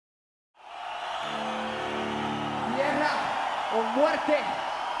o muerte.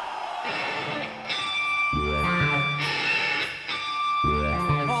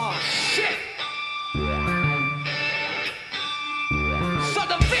 Oh, shit.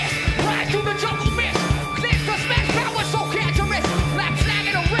 Southern fist, ride through the jungle mist. Clenched the smash power so cancerous. Black flag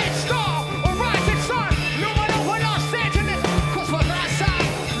and a red star, a rising sun. Loomin over Los Angeles. Cause for Raza,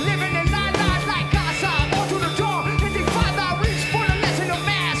 living in nine lives like Gaza. On to the dawn, Intifada, reach for the lesson of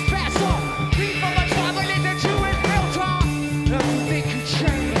mass. Pass on, leave from a tribal that you and built on. Everything can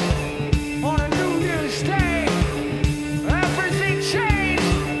change on a New Year's Day. Everything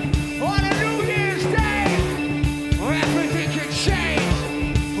changed on a New Year's Day. Everything can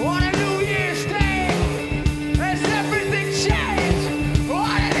change on a New Year's Day. Has everything changed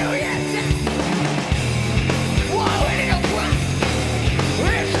on a New Year's Day? War within a breath,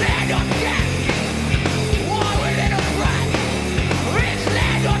 rich land on death. War within a breath, rich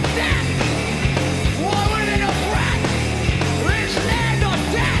land on death. War within a breath, rich land on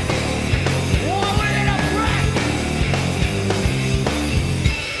death. War within a breath.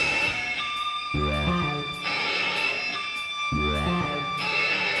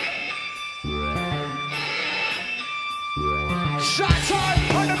 Shots heard,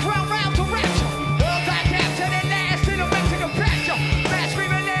 underground round to rapture. World I captured and last in a Mexican pasture. Mass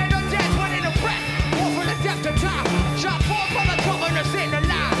screaming land on death within a breath. War for the depth of time. Shot four from the governors in the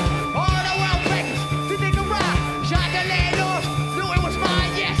line. All the world breakers, did the ride. Shot the landlords, knew it was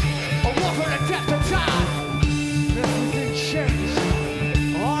mine, yes. A war for the depth of time. Everything changed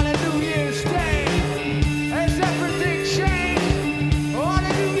on a New Year's Day. Has everything changed on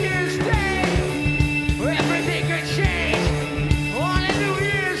a New Year's Day? Everything can change on a New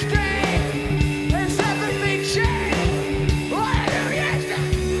Year's Day. Has everything changed on a New Year's Day?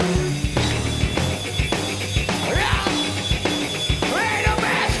 Yeah. Ain't a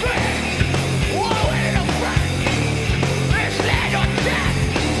masquerade. War within a breath. Rich land on death.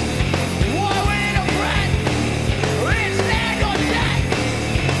 War within a breath. Rich land on death.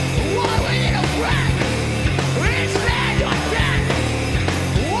 War within a breath. Rich land on death.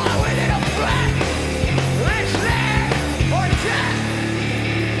 War within a breath. Rich land on death.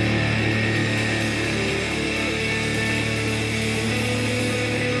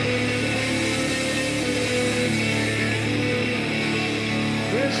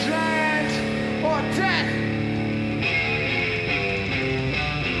 Rich land or death.